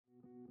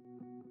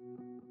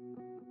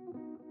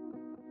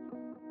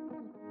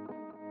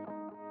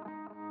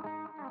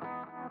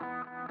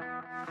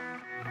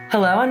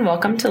Hello and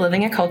welcome to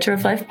Living a Culture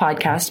of Life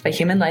podcast by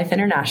Human Life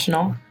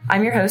International.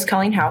 I'm your host,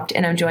 Colleen Haupt,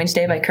 and I'm joined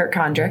today by Kurt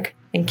Kondrick.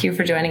 Thank you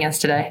for joining us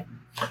today.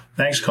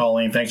 Thanks,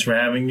 Colleen. Thanks for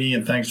having me,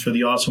 and thanks for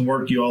the awesome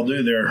work you all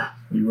do there.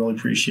 We really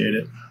appreciate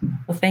it.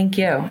 Well, thank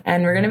you.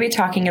 And we're going to be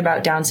talking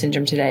about Down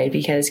syndrome today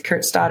because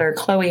Kurt's daughter,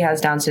 Chloe, has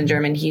Down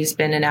syndrome, and he's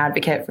been an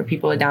advocate for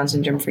people with Down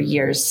syndrome for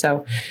years.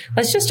 So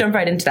let's just jump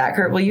right into that.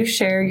 Kurt, will you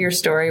share your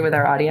story with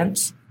our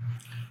audience?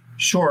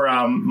 Sure.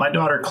 My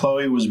daughter,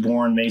 Chloe, was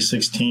born May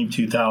 16,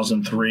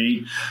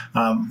 2003.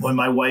 When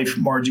my wife,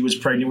 Margie, was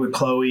pregnant with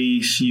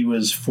Chloe, she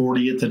was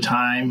 40 at the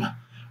time.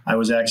 I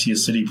was actually a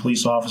city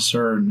police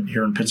officer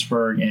here in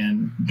Pittsburgh.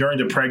 And during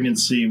the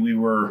pregnancy, we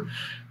were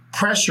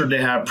pressured to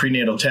have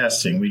prenatal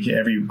testing.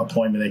 Every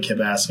appointment they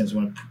kept asking us,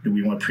 do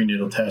we want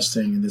prenatal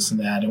testing and this and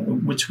that,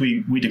 which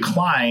we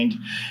declined.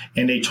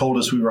 And they told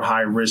us we were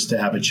high risk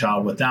to have a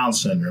child with Down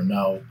syndrome.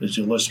 Now, as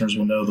your listeners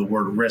will know, the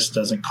word risk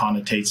doesn't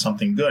connotate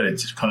something good. It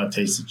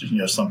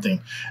connotates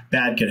something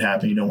bad could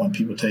happen. You don't want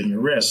people taking a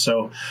risk.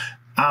 So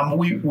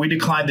we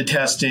declined the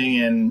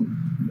testing, and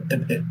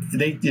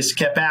they just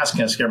kept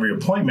asking us every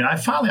appointment.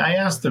 I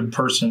asked the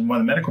person, one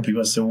of the medical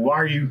people, I said, well, why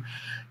are you,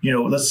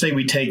 let's say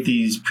we take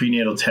these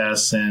prenatal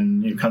tests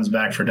and it comes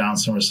back for Down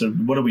syndrome. I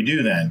said, what do we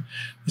do then?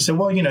 He said,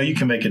 well, you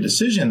can make a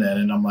decision then.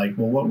 And I'm like,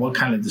 well, what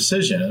kind of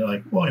decision? And they're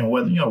like, well,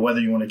 whether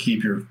you want to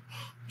keep your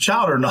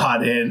child or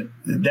not. And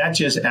that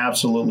just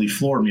absolutely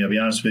floored me. I'll be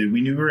honest with you.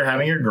 We knew we were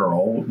having a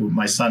girl.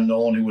 My son,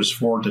 Nolan, who was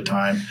 4 at the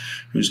time,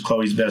 who was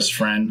Chloe's best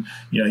friend,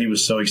 he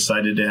was so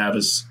excited to have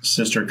his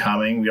sister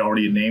coming. We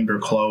already had named her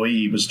Chloe.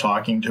 He was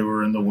talking to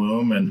her in the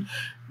womb, and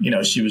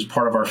she was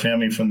part of our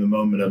family from the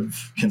moment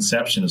of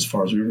conception as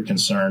far as we were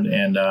concerned.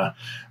 And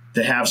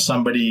to have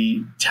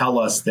somebody tell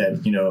us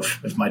that,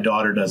 if my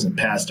daughter doesn't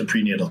pass the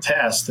prenatal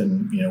test,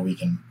 then, we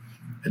can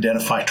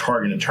identify,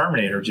 target, and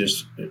terminate her.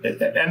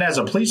 And as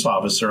a police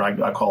officer,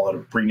 I call it a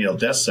prenatal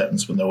death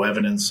sentence with no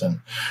evidence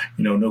and,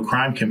 no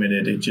crime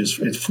committed.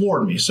 It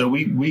floored me. So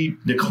we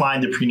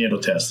declined the prenatal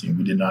testing.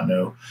 We did not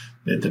know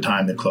at the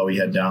time that Chloe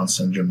had Down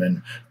syndrome,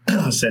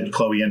 and said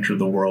Chloe entered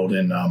the world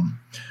in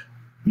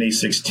May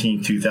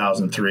 16,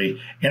 2003.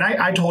 And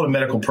I told a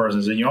medical person,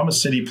 I said, I'm a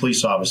city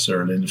police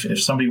officer. And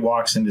if somebody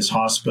walks in this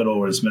hospital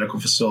or this medical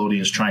facility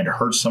and is trying to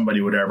hurt somebody,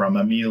 or whatever, I'm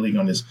immediately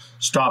going to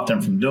stop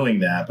them from doing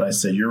that. But I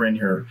said, you're in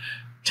here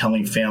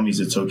telling families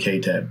it's okay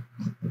to,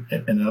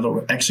 in other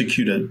words,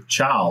 execute a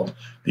child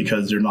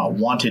because they're not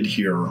wanted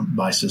here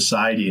by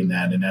society and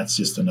that. And that's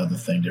just another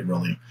thing that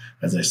really,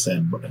 as I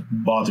said,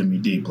 bothered me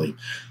deeply.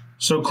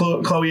 So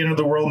Chloe entered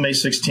the world May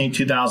 16,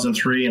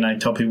 2003, and I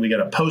tell people we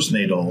got a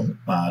postnatal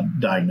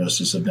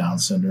diagnosis of Down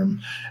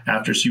syndrome.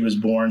 After she was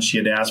born, she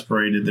had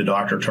aspirated. The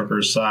doctor took her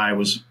aside,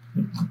 was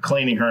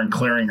cleaning her and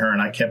clearing her,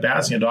 and I kept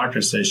asking the doctor,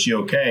 said, is she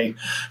okay?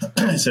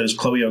 I said, is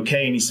Chloe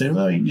okay? And he said,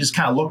 well, he just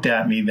kind of looked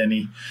at me. Then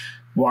he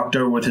walked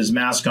over with his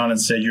mask on and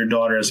said, your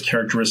daughter has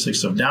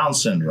characteristics of Down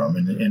syndrome,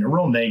 in a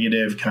real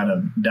negative kind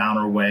of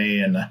downer way.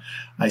 And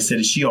I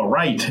said, is she all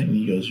right? And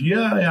he goes,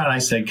 yeah. And I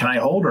said, can I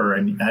hold her?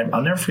 And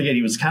I'll never forget,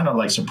 he was kind of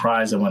like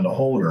surprised I wanted to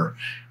hold her.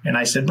 And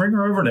I said, bring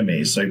her over to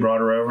me. So he brought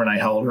her over and I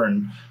held her,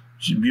 and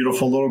she's a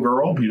beautiful little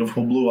girl,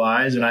 beautiful blue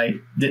eyes. And I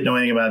didn't know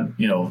anything about,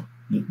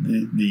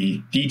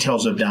 the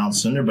details of Down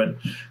syndrome, but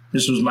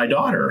this was my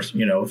daughter,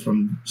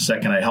 from the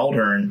second I held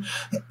her. And,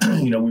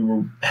 we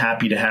were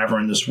happy to have her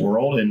in this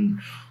world and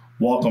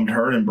welcomed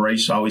her and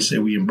embraced. I always say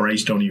we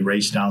embraced, don't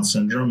erase Down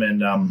syndrome.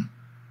 And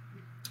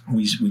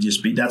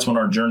that's when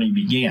our journey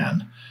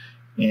began.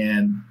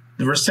 And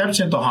the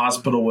reception at the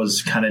hospital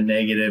was kind of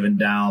negative and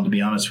down, to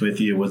be honest with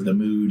you. It was the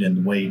mood and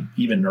the way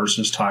even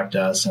nurses talked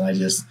to us. And I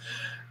just,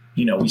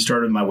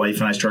 my wife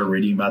and I started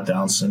reading about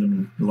Down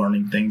syndrome and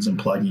learning things and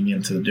plugging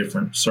into the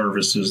different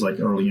services like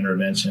early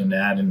intervention and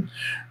that. And,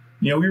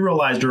 we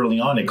realized early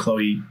on that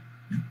Chloe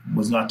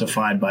was not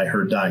defined by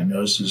her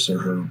diagnosis or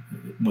her,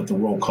 what the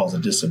world calls a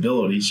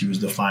disability. She was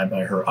defined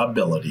by her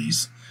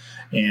abilities.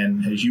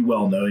 And as you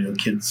well know,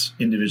 kids,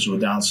 individuals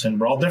with Down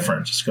syndrome are all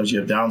different. Just because you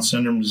have Down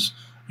syndrome,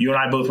 you and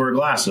I both wear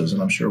glasses,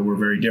 and I'm sure we're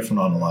very different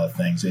on a lot of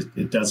things.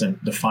 It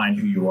doesn't define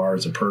who you are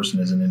as a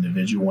person, as an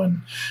individual.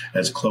 And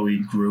as Chloe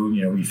grew,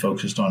 we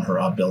focused on her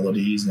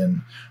abilities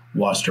and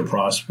watched her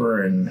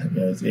prosper. And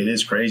it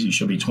is crazy.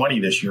 She'll be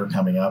 20 this year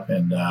coming up.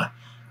 And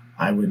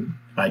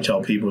I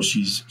tell people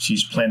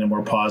she's planted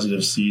more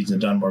positive seeds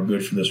and done more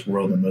good for this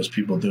world than most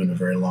people do in a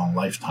very long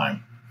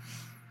lifetime.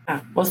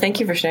 Well, thank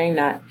you for sharing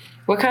that.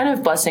 What kind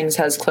of blessings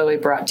has Chloe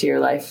brought to your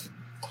life?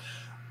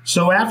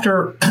 So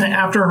after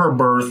her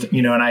birth,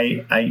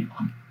 and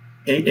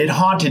it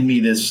haunted me,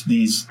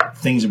 these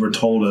things that were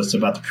told us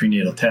about the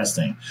prenatal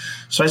testing.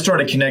 So I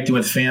started connecting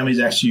with families.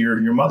 Actually,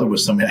 your mother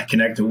was somebody I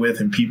connected with,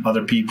 and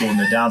other people in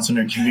the Down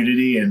syndrome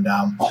community. And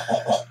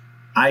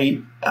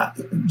I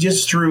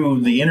just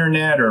through the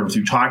internet or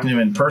through talking to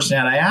them in person,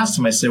 and I asked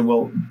them, I said,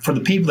 well, for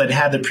the people that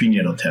had the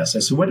prenatal test, I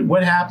said,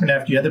 what happened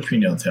after you had the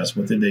prenatal test?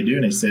 What did they do?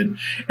 And they said,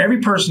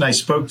 every person I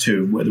spoke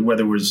to,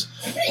 whether it was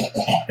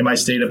in my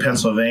state of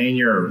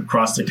Pennsylvania or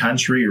across the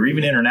country or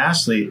even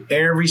internationally,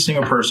 every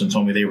single person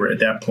told me they were at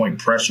that point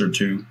pressured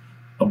to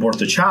abort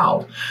the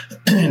child.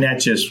 And that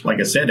just, like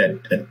I said,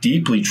 that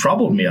deeply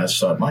troubled me. I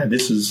thought, man,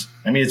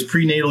 it's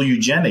prenatal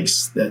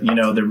eugenics. That,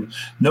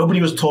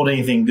 nobody was told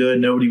anything good.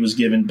 Nobody was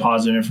given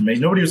positive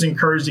information. Nobody was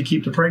encouraged to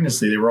keep the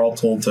pregnancy. They were all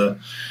told to,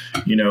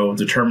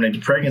 to terminate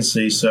the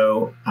pregnancy.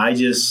 So I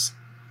just,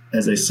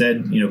 as I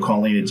said,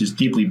 Colleen, it just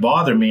deeply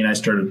bothered me. And I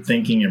started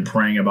thinking and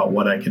praying about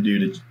what I could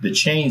do to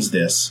change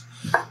this.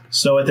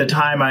 So at the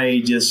time,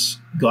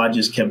 God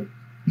just kept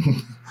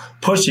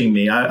pushing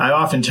me. I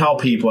often tell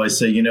people, I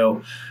say,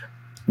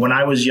 when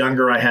I was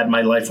younger, I had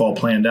my life all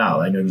planned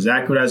out. I knew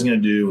exactly what I was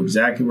going to do,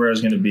 exactly where I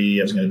was going to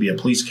be. I was going to be a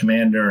police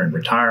commander and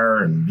retire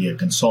and be a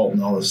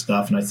consultant, all this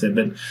stuff. And I said,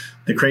 but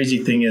the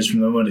crazy thing is,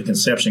 from the moment of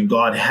conception,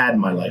 God had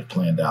my life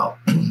planned out.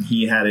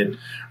 He had it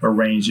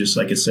arranged, just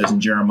like it says in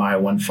Jeremiah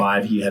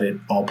 1:5. He had it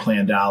all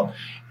planned out.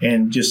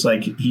 And just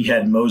like he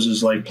had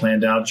Moses' life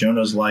planned out,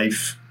 Jonah's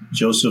life,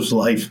 Joseph's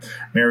life,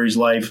 Mary's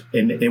life,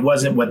 and it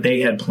wasn't what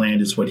they had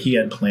planned, it's what he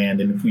had planned.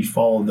 And if we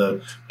follow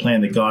the plan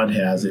that God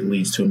has, it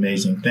leads to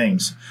amazing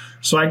things.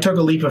 So I took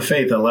a leap of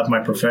faith. I left my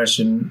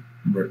profession,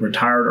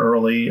 retired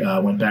early,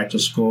 went back to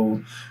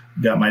school,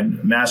 got my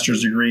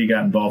master's degree,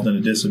 got involved in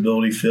the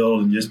disability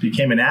field, and just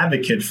became an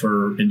advocate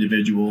for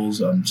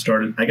individuals.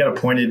 I got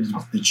appointed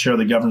to chair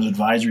the Governor's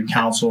Advisory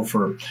Council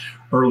for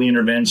early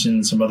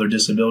intervention, some other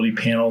disability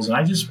panels. And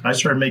I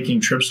started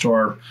making trips to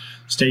our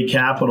state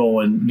capitol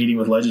and meeting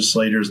with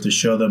legislators to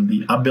show them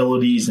the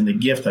abilities and the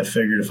gift. I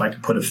figured if I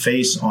could put a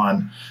face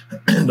on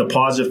the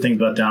positive things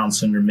about Down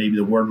syndrome, maybe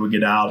the word would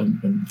get out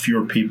and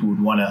fewer people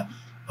would want to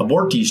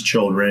abort these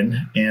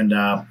children. And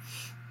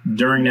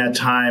during that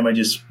time, I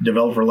just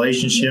developed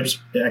relationships.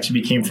 I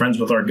actually became friends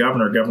with our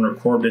governor, Governor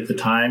Corbett at the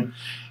time,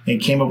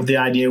 and came up with the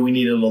idea we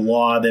needed a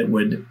law that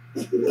would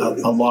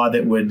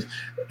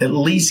at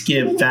least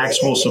give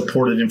factual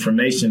supportive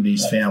information to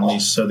these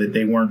families so that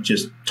they weren't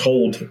just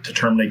told to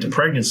terminate the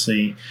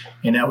pregnancy.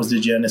 And that was the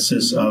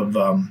genesis of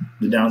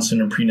the Down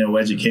Syndrome Prenatal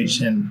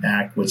Education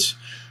Act, which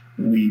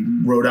we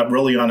wrote up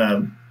really on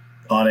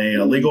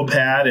a legal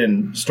pad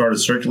and started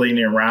circulating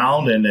it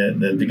around.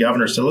 And the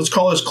governor said, let's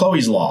call this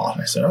Chloe's Law.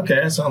 And I said, okay,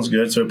 that sounds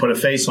good. So we put a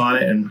face on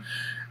it, and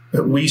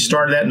we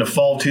started that in the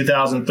fall of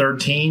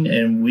 2013,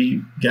 and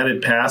we got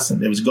it passed.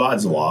 It was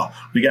God's law.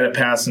 We got it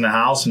passed in the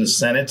House and the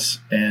Senate,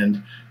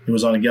 and it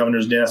was on the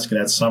governor's desk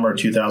that summer of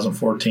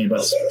 2014,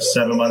 about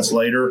 7 months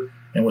later,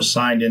 and was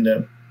signed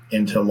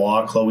into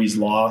law, Chloe's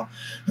Law.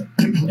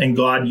 And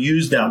God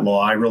used that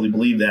law. I really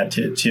believe that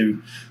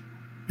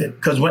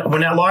because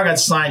when that law got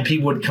signed,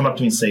 people would come up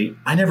to me and say,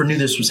 I never knew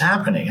this was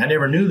happening. I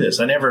never knew this.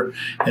 And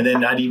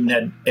then I'd even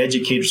had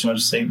educators come up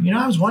and say,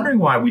 I was wondering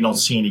why we don't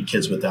see any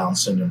kids with Down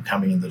syndrome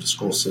coming into the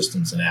school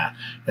systems and that.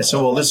 I said,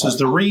 well, this is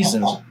the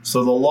reason.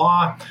 So the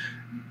law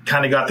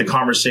kind of got the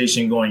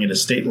conversation going at a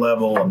state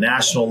level, a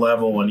national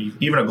level, and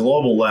even a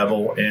global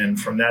level. And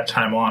from that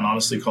time on,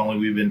 honestly,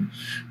 Chloe and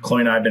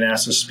I have been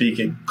asked to speak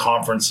at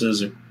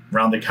conferences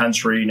around the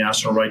country,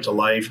 National Right to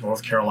Life,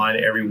 North Carolina,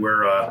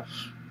 everywhere.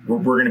 We're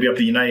going to be up at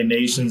the United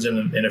Nations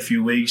in a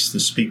few weeks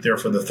to speak there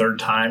for the third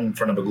time in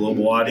front of a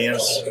global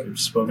audience. We've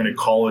spoken at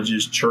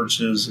colleges,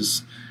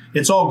 churches.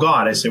 It's all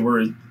God. I say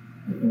we're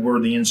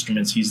the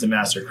instruments. He's the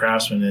master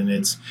craftsman, and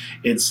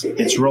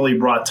it's really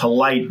brought to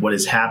light what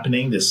is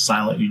happening, this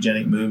silent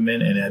eugenic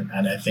movement,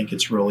 and I think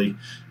it's really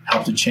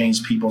helped to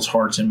change people's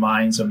hearts and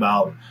minds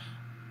about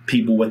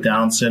people with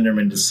Down syndrome,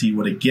 and to see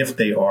what a gift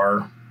they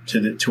are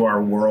to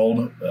our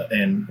world,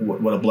 and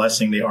what a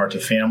blessing they are to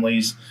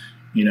families.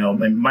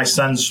 And my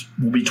son's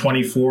will be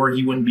 24.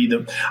 He wouldn't be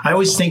I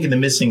always think of the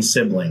missing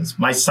siblings.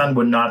 My son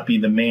would not be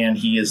the man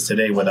he is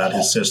today without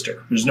his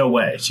sister. There's no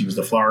way. She was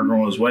the flower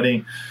girl at his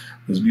wedding.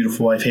 His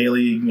beautiful wife,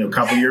 Haley, a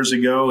couple years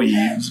ago,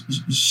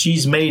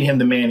 she's made him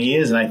the man he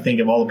is. And I think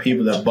of all the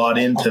people that bought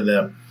into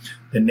the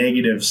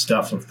negative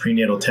stuff of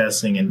prenatal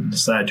testing and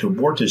decided to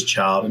abort this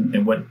child,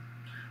 and what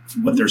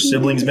their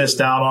siblings missed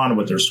out on,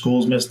 what their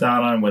schools missed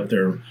out on, what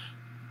their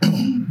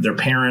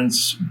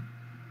parents,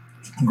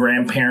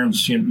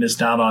 grandparents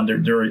missed out on.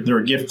 They're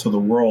a gift to the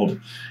world.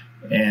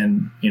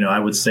 And I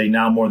would say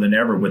now more than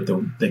ever, with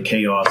the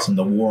chaos and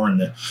the war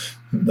and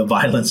the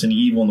violence and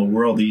evil in the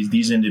world,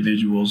 these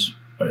individuals,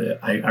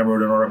 I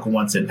wrote an article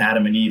once that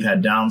Adam and Eve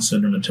had Down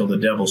syndrome until the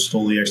devil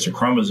stole the extra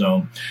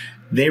chromosome.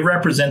 They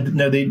represent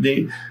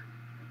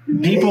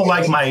people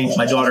like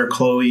my daughter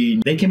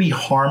Chloe. They can be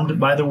harmed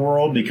by the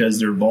world because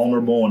they're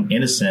vulnerable and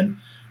innocent,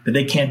 but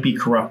they can't be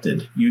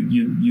corrupted.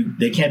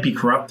 They can't be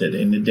corrupted,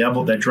 and the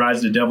devil, that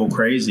drives the devil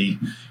crazy,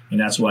 and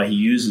that's why he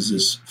uses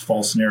this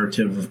false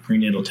narrative of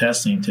prenatal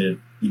testing to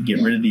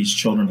get rid of these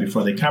children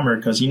before they come here,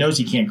 because he knows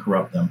he can't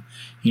corrupt them.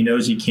 He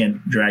knows he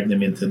can't drag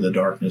them into the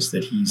darkness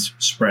that he's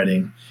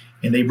spreading,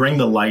 and they bring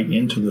the light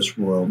into this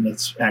world. And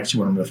that's actually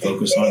what I'm going to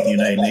focus on at the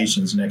United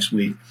Nations next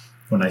week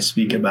when I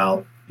speak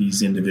about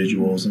these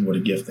individuals and what a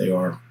gift they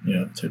are,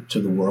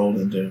 to the world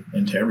and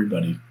to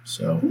everybody.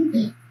 So.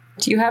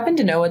 Do you happen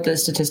to know what the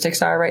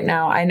statistics are right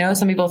now? I know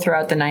some people throw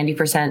out the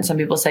 90%. Some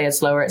people say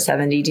it's lower at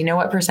 70. Do you know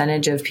what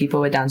percentage of people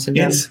with Down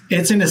syndrome?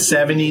 It's in the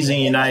 70s in the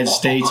United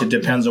States. It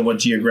depends on what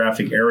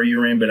geographic area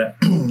you're in, but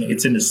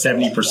it's in the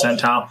 70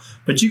 percentile.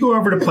 But you go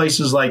over to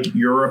places like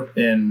Europe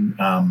and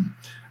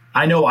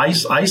I know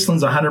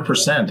Iceland's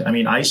 100%. I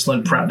mean,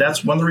 Iceland,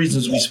 that's one of the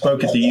reasons we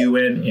spoke at the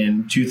UN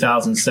in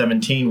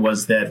 2017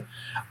 was that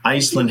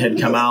Iceland had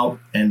come out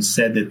and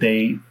said that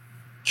they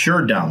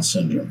cured Down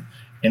syndrome.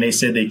 And they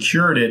said they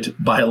cured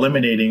it by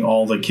eliminating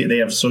all the kids. They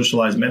have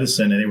socialized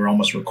medicine, and they were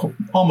almost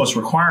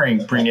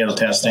requiring prenatal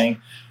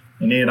testing.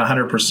 And they had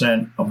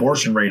 100%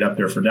 abortion rate up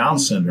there for Down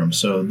syndrome.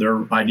 So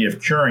their idea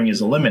of curing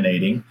is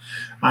eliminating.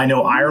 I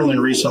know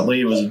Ireland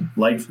recently, it was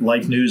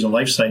Life News and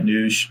LifeSite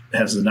News,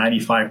 has a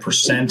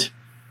 95%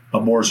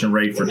 abortion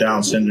rate for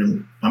Down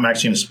syndrome. I'm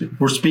actually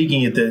we're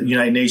speaking at the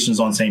United Nations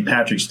on St.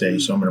 Patrick's Day,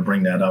 so I'm going to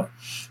bring that up,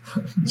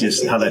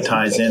 just how that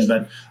ties in.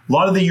 But a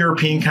lot of the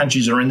European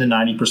countries are in the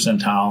 90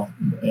 percentile.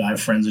 I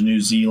have friends in New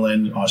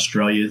Zealand,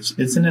 Australia.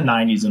 It's in the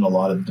 90s in a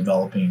lot of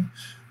developing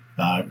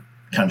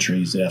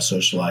countries that have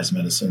socialized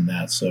medicine.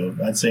 So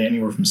I'd say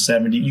anywhere from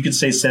 70. You could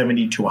say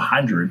 70 to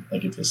 100.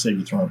 Like if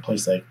you throw in a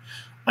place like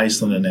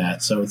Iceland and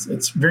that. So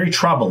it's very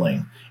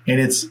troubling, and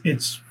it's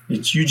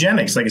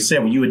eugenics. Like I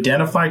said, when you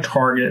identify,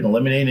 target, and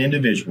eliminate an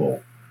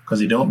individual because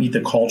they don't meet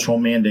the cultural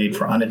mandate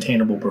for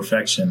unattainable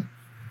perfection,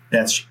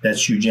 that's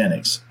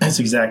eugenics. That's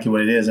exactly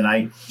what it is. And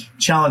I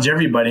challenge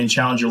everybody and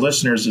challenge your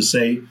listeners to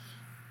say,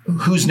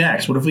 who's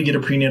next? What if we get a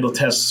prenatal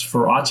test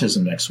for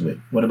autism next week?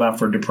 What about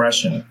for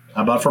depression?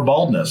 How about for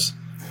baldness?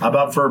 How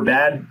about for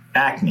bad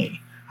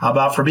acne? How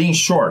about for being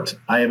short?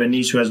 I have a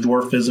niece who has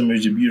dwarfism,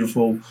 who's a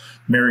beautiful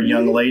married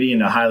young lady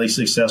and a highly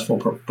successful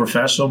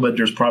professional, but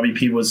there's probably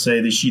people that say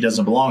that she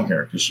doesn't belong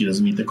here because she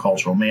doesn't meet the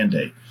cultural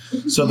mandate.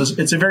 So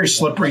it's a very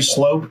slippery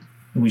slope.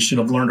 We should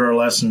have learned our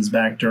lessons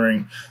back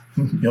during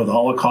the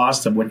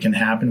Holocaust of what can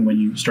happen when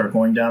you start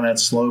going down that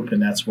slope.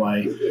 And that's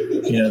why,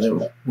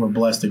 that we're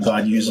blessed that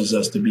God uses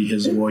us to be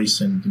his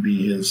voice and to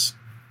be his,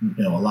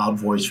 a loud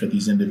voice for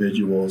these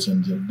individuals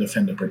and to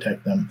defend and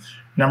protect them.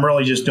 And I'm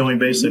really just doing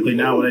basically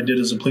now what I did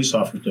as a police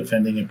officer,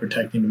 defending and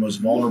protecting the most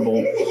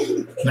vulnerable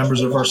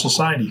members of our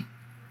society.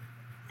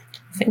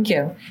 Thank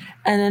you.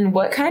 And then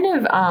what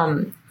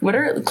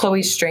are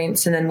Chloe's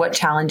strengths, and then what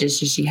challenges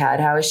has she had?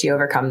 How has she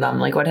overcome them?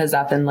 Like, what has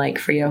that been like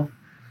for you?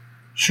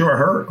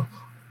 Sure.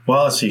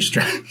 Well, let's see.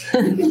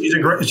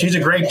 She's a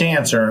great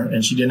dancer,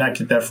 and she did not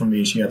get that from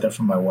me. She got that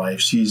from my wife.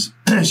 She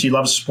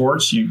loves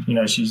sports.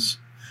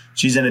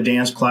 She's in a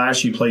dance class.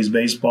 She plays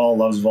baseball,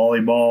 loves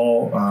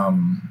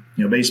volleyball.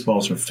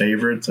 Baseball's her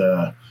favorite.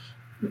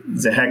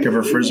 Is a heck of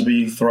a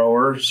frisbee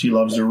thrower. She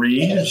loves to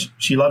read.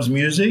 She loves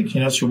music. She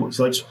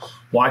likes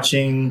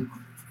watching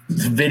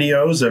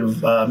videos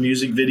of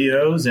music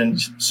videos, and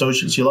so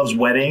she loves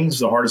weddings.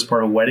 The hardest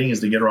part of a wedding is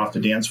to get her off the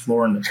dance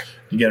floor and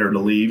to get her to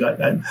leave.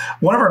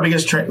 One of our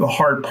biggest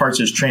hard parts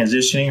is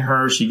transitioning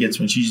her.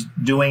 When she's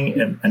doing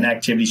an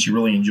activity she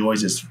really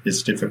enjoys,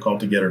 it's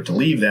difficult to get her to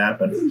leave that.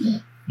 But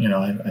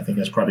I think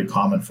that's probably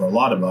common for a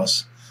lot of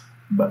us.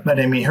 But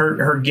I mean,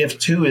 her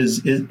gift too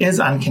is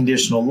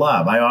unconditional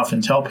love. I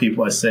often tell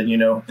people, I said,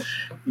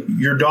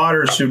 your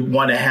daughter should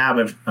want to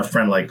have a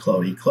friend like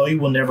Chloe. Chloe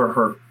will never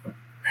hurt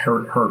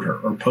her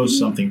or post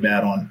something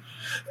bad on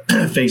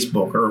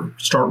Facebook or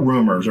start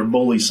rumors or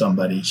bully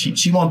somebody.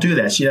 She won't do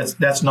that.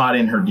 That's not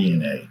in her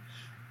DNA.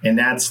 And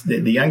that's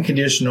the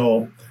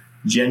unconditional,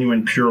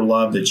 genuine, pure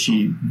love that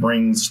she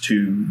brings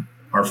to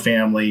our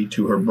family,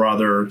 to her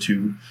brother,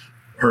 to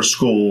her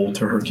school,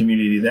 to her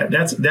community.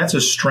 That's a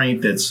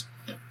strength that's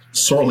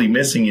sorely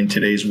missing in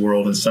today's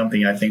world, and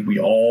something I think we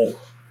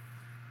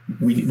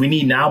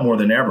need now more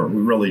than ever.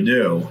 We really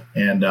do.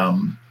 And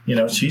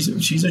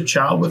she's a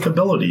child with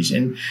abilities,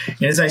 and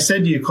as I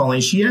said to you,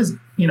 Colleen, she has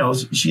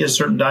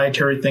certain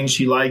dietary things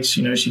she likes.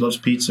 She loves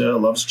pizza,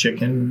 loves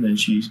chicken, and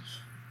she's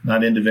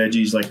not into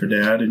veggies like her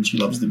dad, and she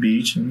loves the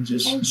beach, and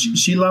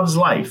she loves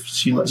life.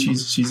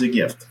 She's a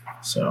gift.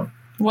 So.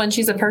 Well, and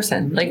she's a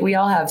person. Like, we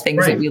all have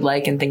things that we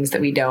like and things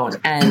that we don't.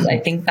 And I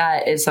think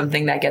that is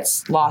something that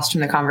gets lost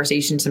from the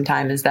conversation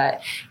sometimes, is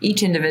that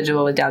each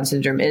individual with Down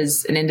syndrome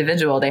is an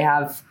individual. They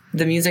have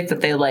the music that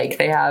they like.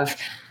 They have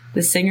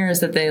the singers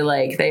that they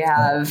like. They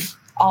have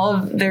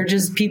they're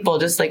just people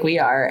just like we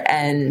are.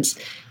 And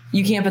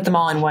you can't put them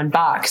all in one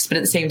box. But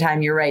at the same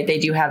time, you're right. They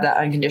do have that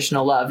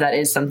unconditional love. That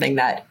is something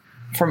that,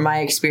 from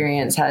my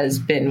experience, has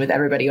been with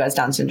everybody who has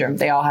Down syndrome.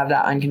 They all have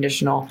that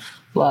unconditional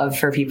love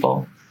for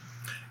people.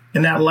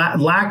 And that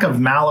lack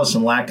of malice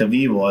and lack of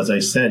evil, as I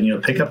said,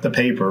 pick up the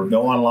paper,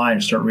 go online,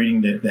 start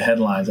reading the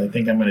headlines. I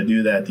think I'm going to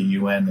do that at the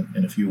UN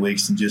in a few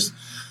weeks and just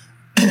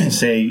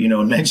say,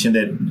 mention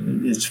that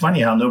it's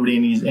funny how nobody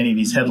in any of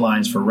these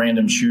headlines for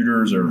random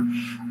shooters or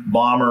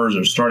bombers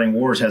or starting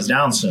wars has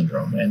Down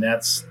syndrome. And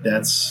that's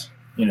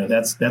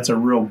a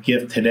real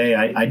gift today.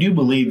 I do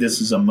believe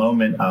this is a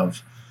moment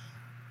of,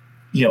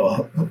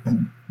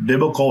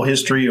 biblical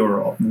history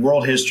or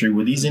world history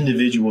where these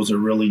individuals are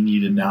really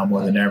needed now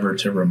more than ever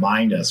to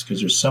remind us, because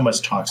there's so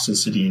much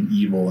toxicity and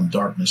evil and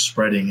darkness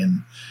spreading.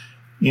 And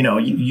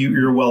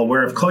you're well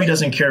aware of. Chloe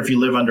doesn't care if you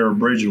live under a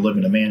bridge or live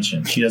in a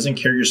mansion. She doesn't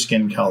care your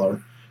skin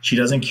color. She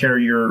doesn't care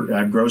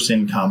your gross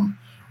income,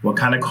 what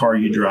kind of car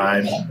you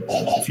drive.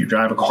 If you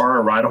drive a car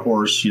or ride a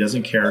horse, she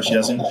doesn't care. She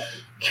doesn't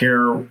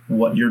care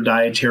what your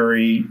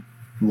dietary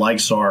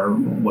likes are.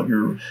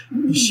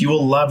 She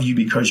will love you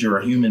because you're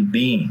a human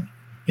being.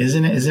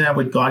 Isn't that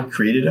what God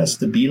created us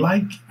to be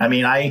like? I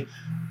mean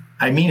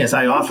this.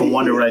 I often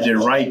wonder what I did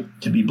right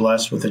to be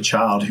blessed with a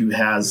child who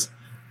has,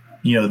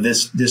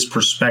 this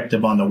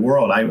perspective on the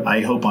world.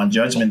 I hope on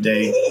Judgment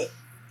Day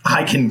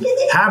I can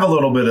have a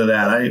little bit of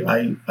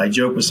that. I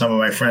joke with some of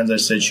my friends. I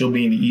said she'll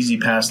be in the easy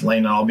pass lane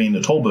and I'll be in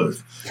the toll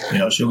booth.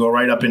 She'll go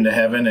right up into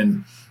heaven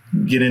and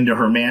get into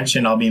her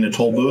mansion. I'll be in the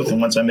toll booth, and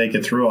once I make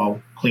it through,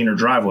 I'll clean her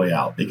driveway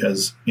out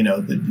because she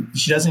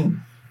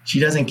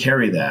doesn't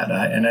carry that.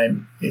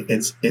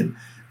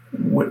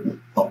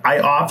 I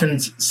often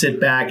sit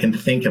back and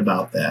think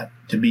about that,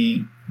 to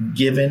be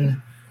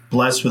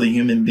blessed with a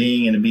human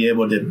being and to be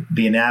able to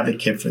be an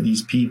advocate for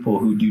these people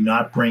who do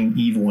not bring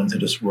evil into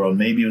this world.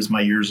 Maybe it was my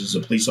years as a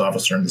police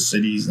officer in the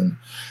cities and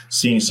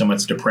seeing so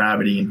much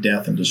depravity and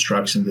death and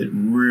destruction that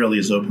really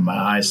has opened my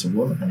eyes to,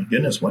 my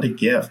goodness, what a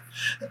gift.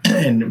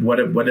 And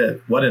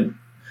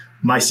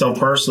myself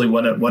personally,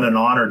 what an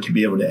honor to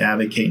be able to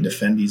advocate and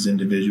defend these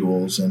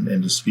individuals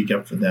and to speak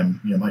up for them.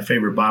 My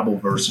favorite Bible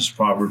verse is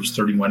Proverbs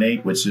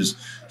 31:8, which is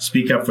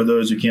speak up for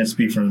those who can't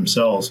speak for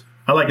themselves.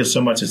 I like it so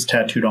much it's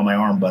tattooed on my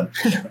arm, but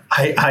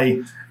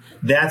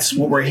that's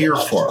what we're here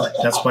for.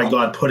 That's why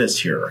God put us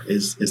here,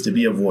 is to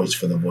be a voice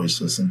for the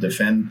voiceless and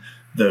defend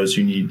those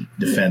who need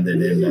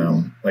defended.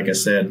 And like I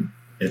said,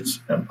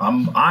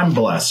 I'm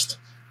blessed.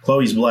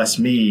 Chloe's blessed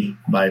me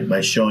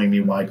by showing me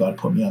why God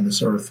put me on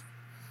this earth.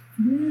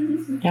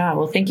 Yeah,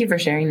 well, thank you for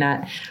sharing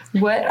that.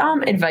 What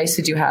advice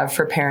would you have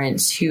for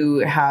parents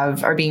who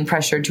are being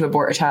pressured to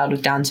abort a child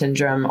with Down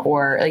syndrome,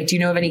 or do you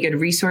know of any good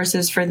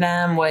resources for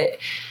them?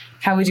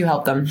 How would you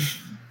help them?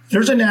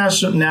 There's a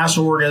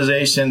national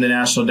organization, the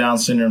National Down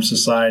Syndrome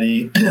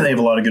Society. They have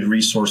a lot of good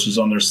resources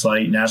on their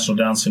site. National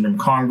Down Syndrome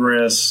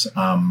Congress.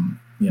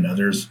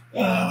 There's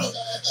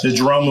the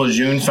Jerome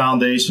Lejeune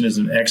Foundation is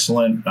an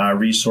excellent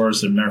resource.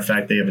 As a matter of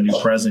fact, they have a new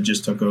president,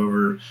 just took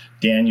over,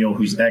 Daniel,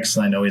 who's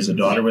excellent. I know he has a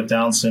daughter with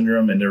Down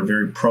syndrome, and they're a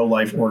very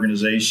pro-life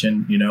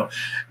organization,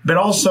 But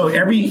also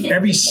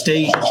every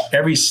state,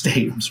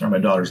 I'm sorry, my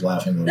daughter's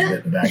laughing a little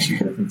bit in the back. She's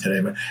with me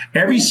today, but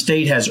every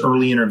state has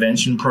early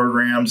intervention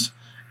programs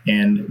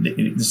and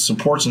the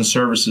supports and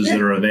services that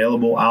are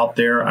available out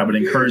there. I would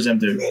encourage them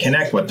to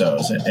connect with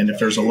those. And if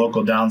there's a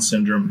local Down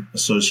syndrome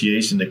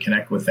association, to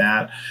connect with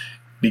that,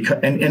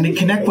 and to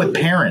connect with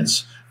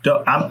parents.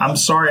 I'm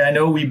sorry, I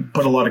know we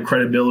put a lot of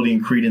credibility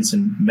and credence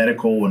in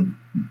medical and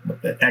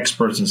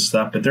experts and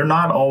stuff, but they're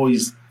not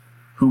always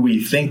who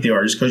we think they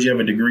are. Just because you have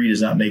a degree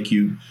does not make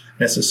you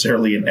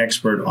necessarily an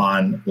expert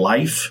on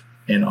life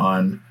and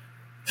on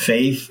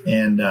faith.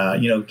 And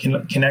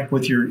connect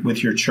with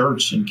your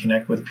church and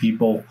connect with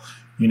people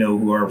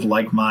who are of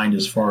like mind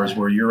as far as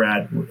where you're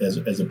at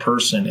as a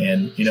person.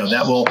 And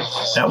that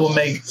will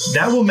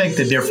make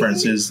the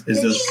difference is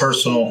those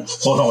personal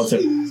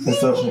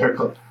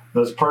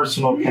those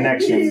personal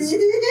connections.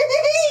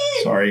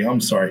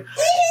 I'm sorry.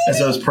 It's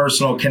those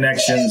personal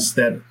connections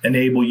that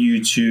enable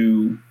you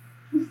to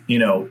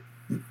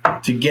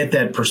get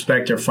that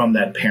perspective from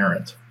that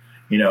parent.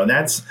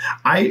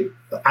 I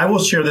will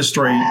share this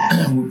story.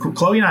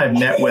 Chloe and I have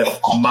met with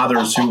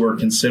mothers who were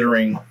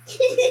considering.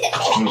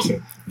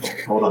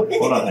 Hold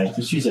on.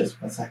 Just use this.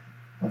 1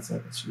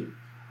 second.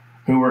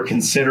 Who were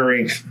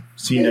considering.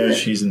 She knows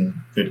she's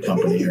in good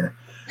company here.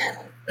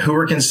 Who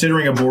were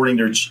considering aborting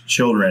their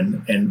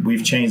children, and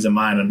we've changed the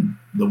mind on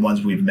the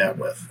ones we've met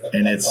with,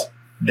 and that's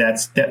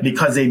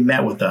because they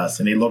met with us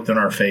and they looked in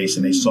our face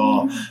and they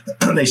saw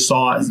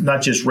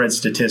not just read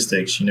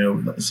statistics.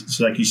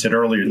 So like you said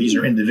earlier, these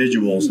are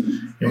individuals,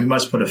 and we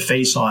must put a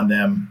face on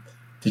them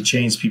to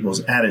change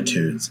people's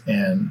attitudes,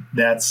 and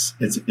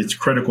it's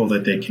critical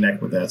that they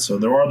connect with that. So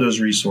there are those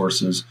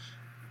resources.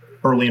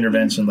 Early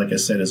intervention, like I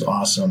said, is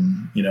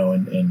awesome,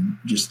 and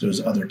just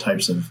those other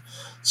types of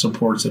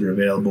supports that are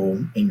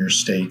available in your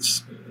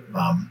states.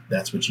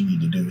 That's what you need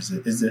to do is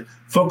to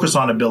focus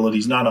on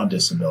abilities, not on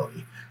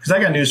disability. Because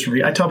I got news for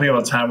you. I tell people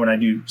all the time when I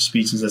do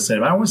speeches, I say,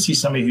 if I want to see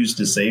somebody who's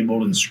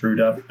disabled and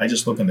screwed up, I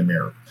just look in the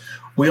mirror.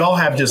 We all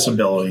have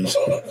disabilities.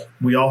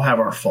 We all have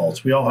our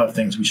faults. We all have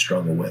things we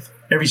struggle with.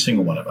 Every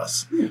single one of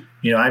us.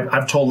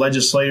 I've told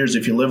legislators,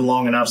 if you live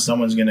long enough,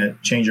 someone's going to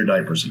change your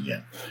diapers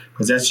again.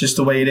 Because that's just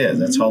the way it is.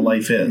 That's how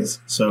life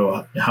is.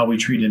 So how we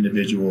treat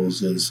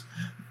individuals is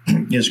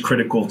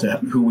critical to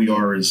who we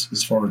are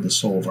as far as the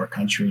soul of our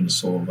country and the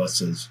soul of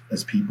us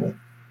as people.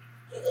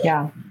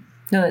 Yeah.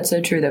 No, that's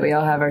so true that we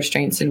all have our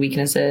strengths and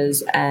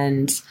weaknesses,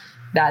 and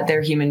that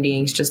they're human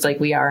beings just like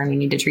we are, and we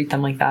need to treat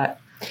them like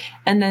that.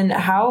 And then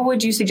how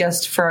would you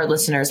suggest for our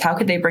listeners, how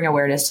could they bring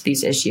awareness to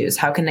these issues?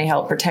 How can they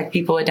help protect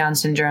people with Down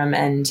syndrome?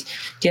 And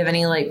do you have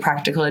any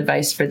practical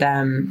advice for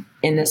them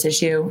in this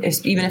issue,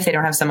 even if they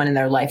don't have someone in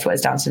their life who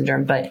has Down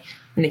syndrome, but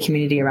in the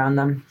community around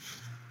them?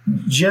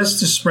 just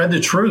to spread the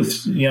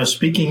truth,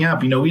 speaking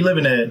up. We live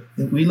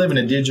in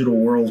a digital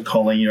world,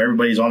 Colleen.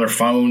 Everybody's on their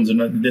phones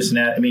and this and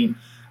that. I mean,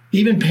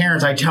 even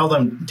parents, I tell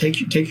them,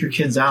 take your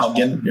kids out,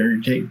 get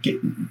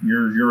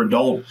your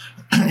adult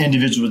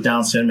individual with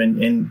Down syndrome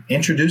and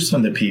introduce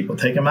them to people.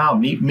 Take them out,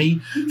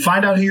 meet,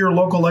 find out who your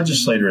local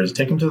legislator is.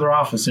 Take them to their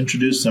office,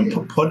 introduce them,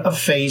 put a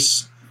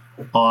face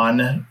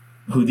on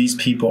who these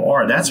people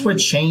are. That's what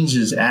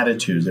changes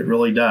attitudes. It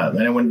really does.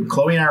 And when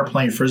Chloe and I are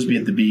playing Frisbee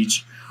at the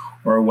beach,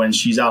 or when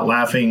she's out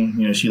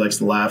laughing, she likes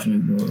to laugh,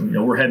 and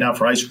we're heading out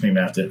for ice cream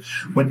after.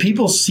 When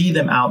people see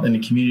them out in the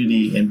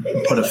community and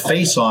put a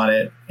face on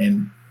it,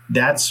 and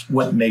that's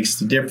what makes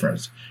the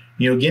difference.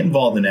 Get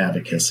involved in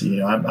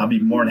advocacy. I'll be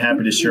more than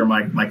happy to share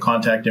my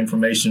contact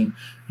information.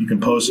 You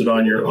can post it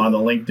on the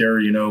link there.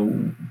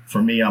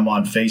 For me, I'm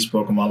on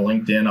Facebook, I'm on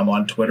LinkedIn, I'm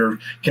on Twitter.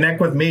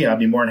 Connect with me. I'd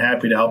be more than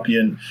happy to help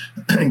you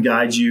and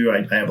guide you.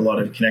 I have a lot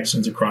of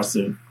connections across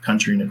the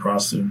country and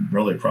across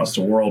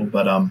the world.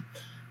 But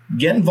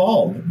get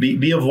involved.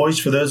 Be a voice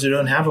for those who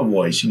don't have a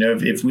voice.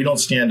 If we don't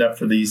stand up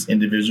for these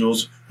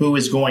individuals, who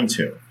is going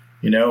to?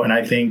 And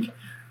I think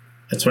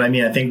that's what I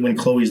mean. I think when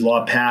Chloe's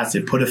law passed,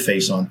 it put a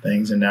face on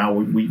things, and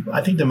now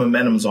I think the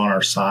momentum's on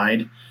our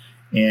side,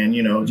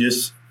 and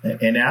just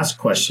ask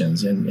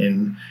questions.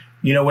 And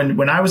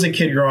when I was a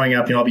kid growing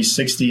up, I'll be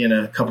 60 in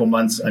a couple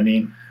months. I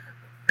mean,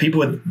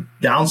 people with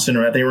Down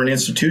syndrome, they were in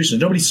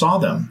institutions. Nobody saw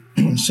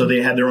them, so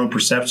they had their own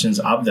perceptions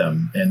of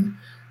them. And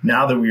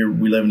now that we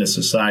live in a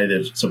society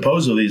that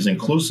supposedly is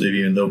inclusive,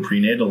 even though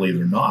prenatally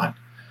they're not,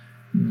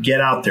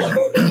 get out there,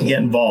 get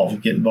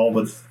involved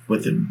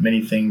with the many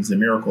things, the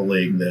Miracle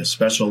League, the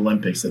Special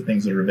Olympics, the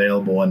things that are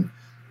available, and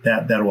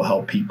that will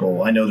help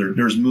people. I know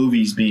there's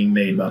movies being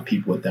made about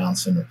people with Down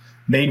syndrome.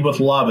 Made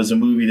with Love is a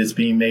movie that's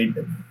being made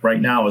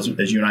right now as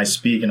you and I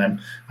speak, and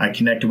I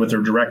connected with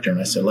their director, and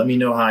I said, let me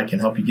know how I can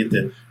help you get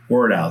the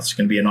word out. It's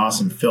going to be an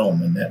awesome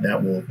film, and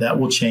that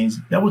will change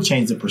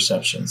the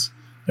perceptions.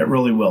 That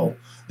really will.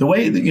 The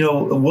way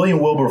William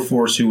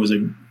Wilberforce, who was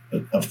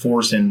a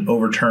force in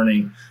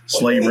overturning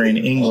slavery in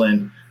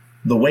England,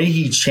 the way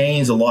he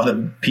changed a lot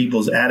of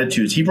people's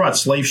attitudes, he brought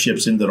slave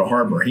ships into the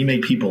harbor. He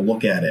made people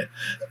look at it.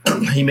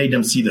 He made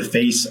them see the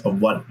face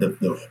of what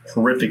the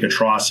horrific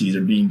atrocities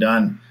are being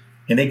done,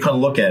 and they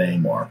couldn't look at it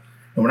anymore.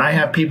 And when I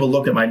have people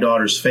look at my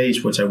daughter's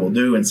face, which I will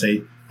do, and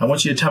say, I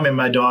want you to tell me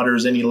my daughter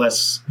is any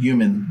less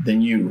human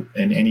than you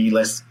and any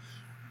less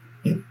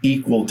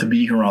equal to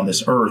be here on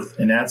this earth.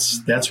 And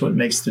that's what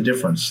makes the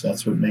difference.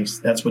 That's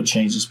what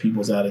changes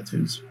people's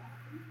attitudes.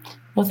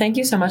 Well, thank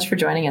you so much for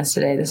joining us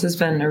today. This has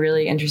been a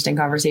really interesting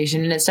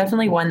conversation, and it's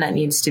definitely one that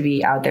needs to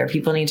be out there.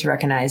 People need to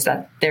recognize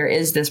that there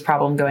is this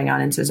problem going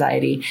on in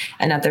society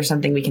and that there's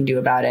something we can do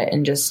about it,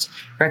 and just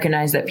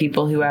recognize that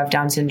people who have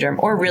Down syndrome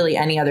or really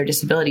any other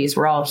disabilities,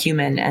 we're all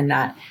human, and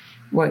that,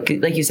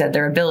 like you said,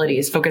 their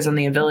abilities, focus on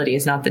the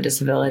abilities, not the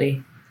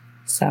disability.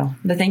 So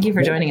thank you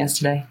for joining us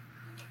today.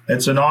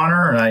 It's an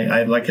honor, and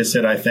I like I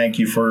said, I thank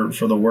you for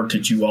the work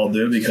that you all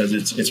do, because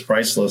it's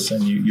priceless,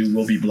 and you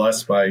will be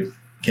blessed by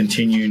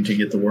continuing to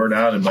get the word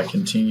out and by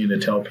continuing to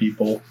tell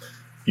people,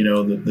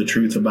 the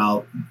truth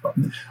about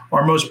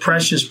our most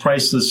precious,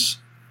 priceless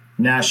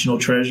national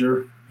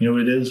treasure. You know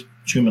what it is?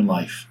 Human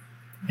life.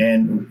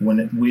 And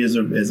when we as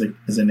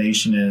a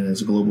nation and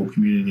as a global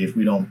community, if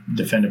we don't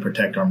defend and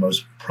protect our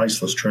most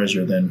priceless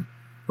treasure, then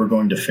we're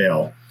going to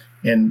fail.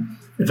 And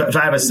if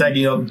I have a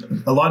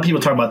second, a lot of people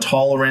talk about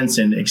tolerance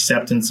and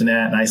acceptance and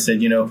that. And I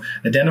said,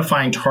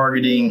 identifying,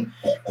 targeting,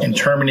 and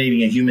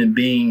terminating a human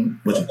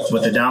being with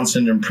a Down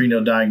syndrome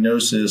prenatal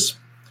diagnosis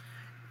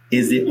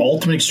is the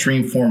ultimate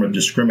extreme form of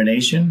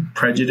discrimination,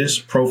 prejudice,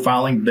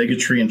 profiling,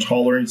 bigotry,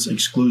 intolerance,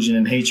 exclusion,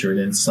 and hatred.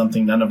 And it's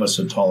something none of us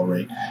would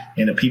tolerate.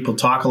 And people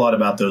talk a lot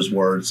about those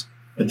words,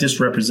 but this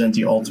represents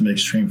the ultimate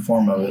extreme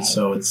form of it.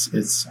 So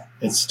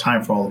it's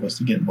time for all of us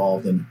to get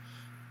involved. And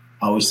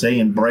I always say,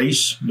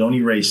 embrace, don't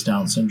erase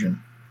Down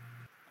syndrome.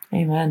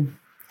 Amen.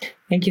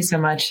 Thank you so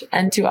much.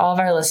 And to all of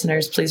our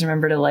listeners, please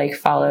remember to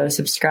follow,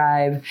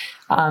 subscribe,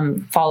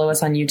 follow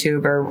us on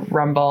YouTube or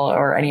Rumble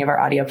or any of our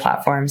audio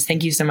platforms.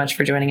 Thank you so much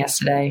for joining us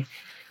today.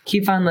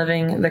 Keep on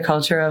living the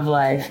culture of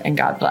life, and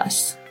God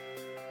bless.